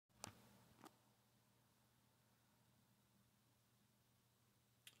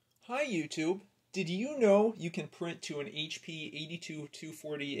Hi YouTube! Did you know you can print to an HP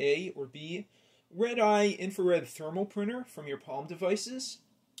 82240A or B RedEye infrared thermal printer from your Palm devices?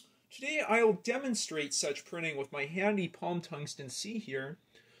 Today I'll demonstrate such printing with my handy Palm Tungsten C here,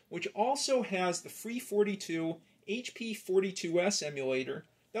 which also has the free42 HP42S emulator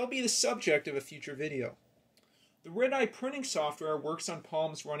that'll be the subject of a future video. The RedEye printing software works on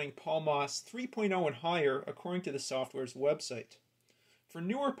Palms running PalmOS 3.0 and higher according to the software's website. For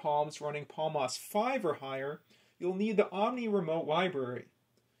newer Palms running PalmOS 5 or higher, you'll need the OmniRemote Library.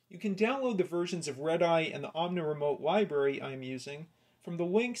 You can download the versions of RedEye and the OmniRemote Library I'm using from the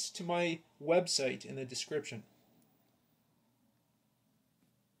links to my website in the description.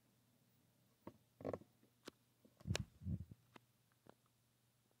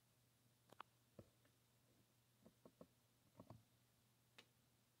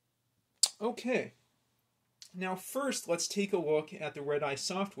 Okay. Now first, let's take a look at the RedEye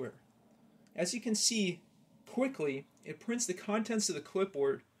software. As you can see quickly, it prints the contents of the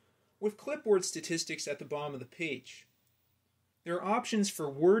clipboard with clipboard statistics at the bottom of the page. There are options for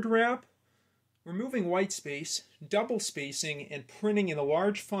word wrap, removing white space, double spacing, and printing in a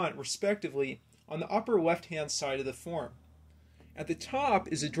large font respectively on the upper left-hand side of the form. At the top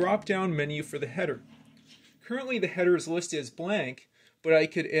is a drop-down menu for the header. Currently the header is listed as blank, but I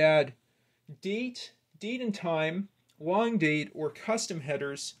could add date and time, long date, or custom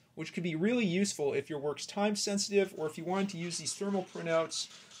headers, which could be really useful if your work's time sensitive or if you want to use these thermal printouts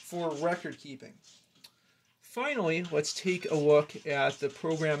for record keeping. Finally, let's take a look at the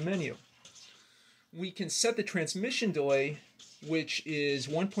program menu. We can set the transmission delay, which is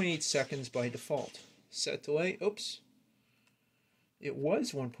 1.8 seconds by default. Set delay, oops, it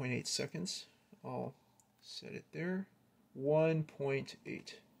was 1.8 seconds. I'll set it there,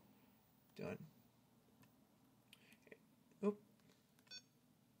 1.8, done.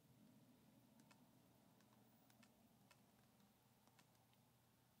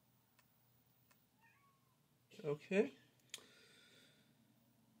 Okay.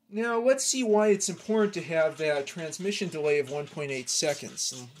 Now let's see why it's important to have that transmission delay of 1.8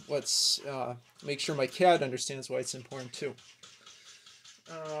 seconds. And let's make sure my cat understands why it's important too.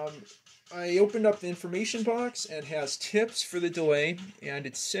 I opened up the information box and it has tips for the delay, and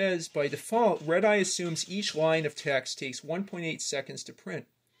it says by default RedEye assumes each line of text takes 1.8 seconds to print.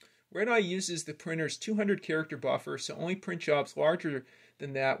 RedEye uses the printer's 200 character buffer, so only print jobs larger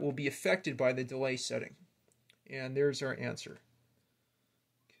than that will be affected by the delay setting. And there's our answer.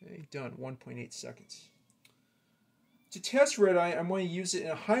 Okay, done, 1.8 seconds. To test RedEye, I'm going to use it in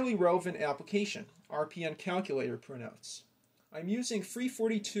a highly relevant application, RPN calculator printouts. I'm using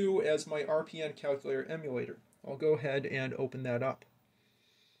free42 as my RPN calculator emulator. I'll go ahead and open that up.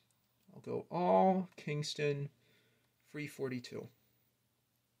 I'll go all, Kingston, free42.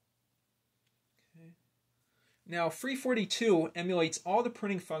 Now, free42 emulates all the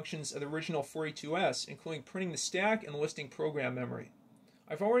printing functions of the original 42S, including printing the stack and listing program memory.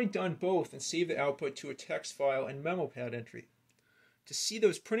 I've already done both and saved the output to a text file and memo pad entry. To see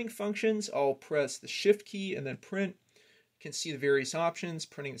those printing functions, I'll press the Shift key and then print. You can see the various options,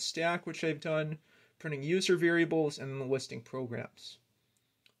 printing the stack, which I've done, printing user variables, and then the listing programs.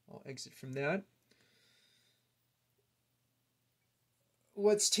 I'll exit from that.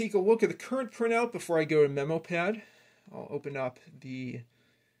 Let's take a look at the current printout before I go to memo pad. I'll open up the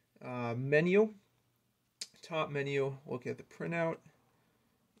menu, top menu, look at the printout,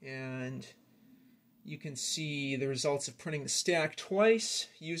 and you can see the results of printing the stack twice,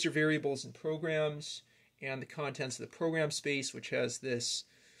 user variables and programs, and the contents of the program space, which has this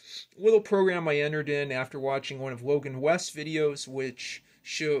little program I entered in after watching one of Logan West's videos, which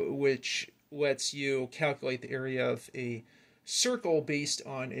lets you calculate the area of a circle based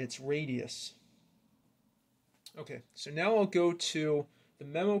on its radius. Okay, so now I'll go to the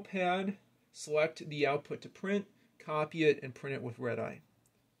memo pad, select the output to print, copy it, and print it with RedEye.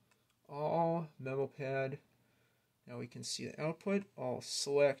 All memo pad. Now we can see the output. I'll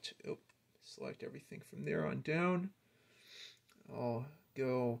select everything from there on down. I'll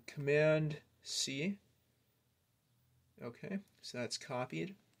go Command C. Okay, so that's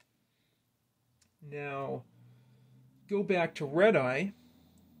copied. Now go back to RedEye.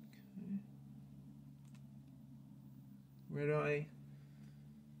 RedEye.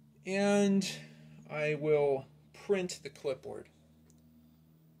 And I will print the clipboard.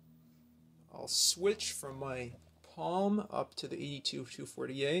 I'll switch from my Palm up to the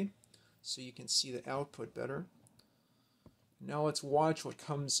 82240A so you can see the output better. Now let's watch what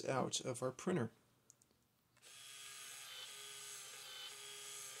comes out of our printer.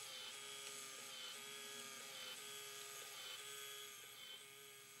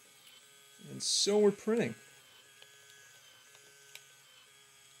 And so we're printing.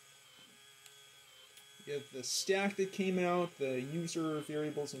 We have the stack that came out, the user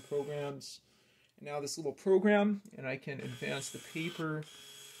variables and programs, and now this little program, and I can advance the paper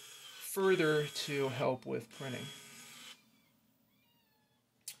further to help with printing.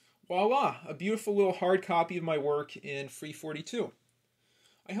 Voila! A beautiful little hard copy of my work in Free42.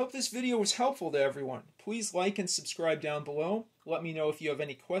 I hope this video was helpful to everyone. Please like and subscribe down below. Let me know if you have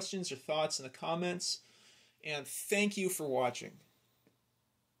any questions or thoughts in the comments. And thank you for watching.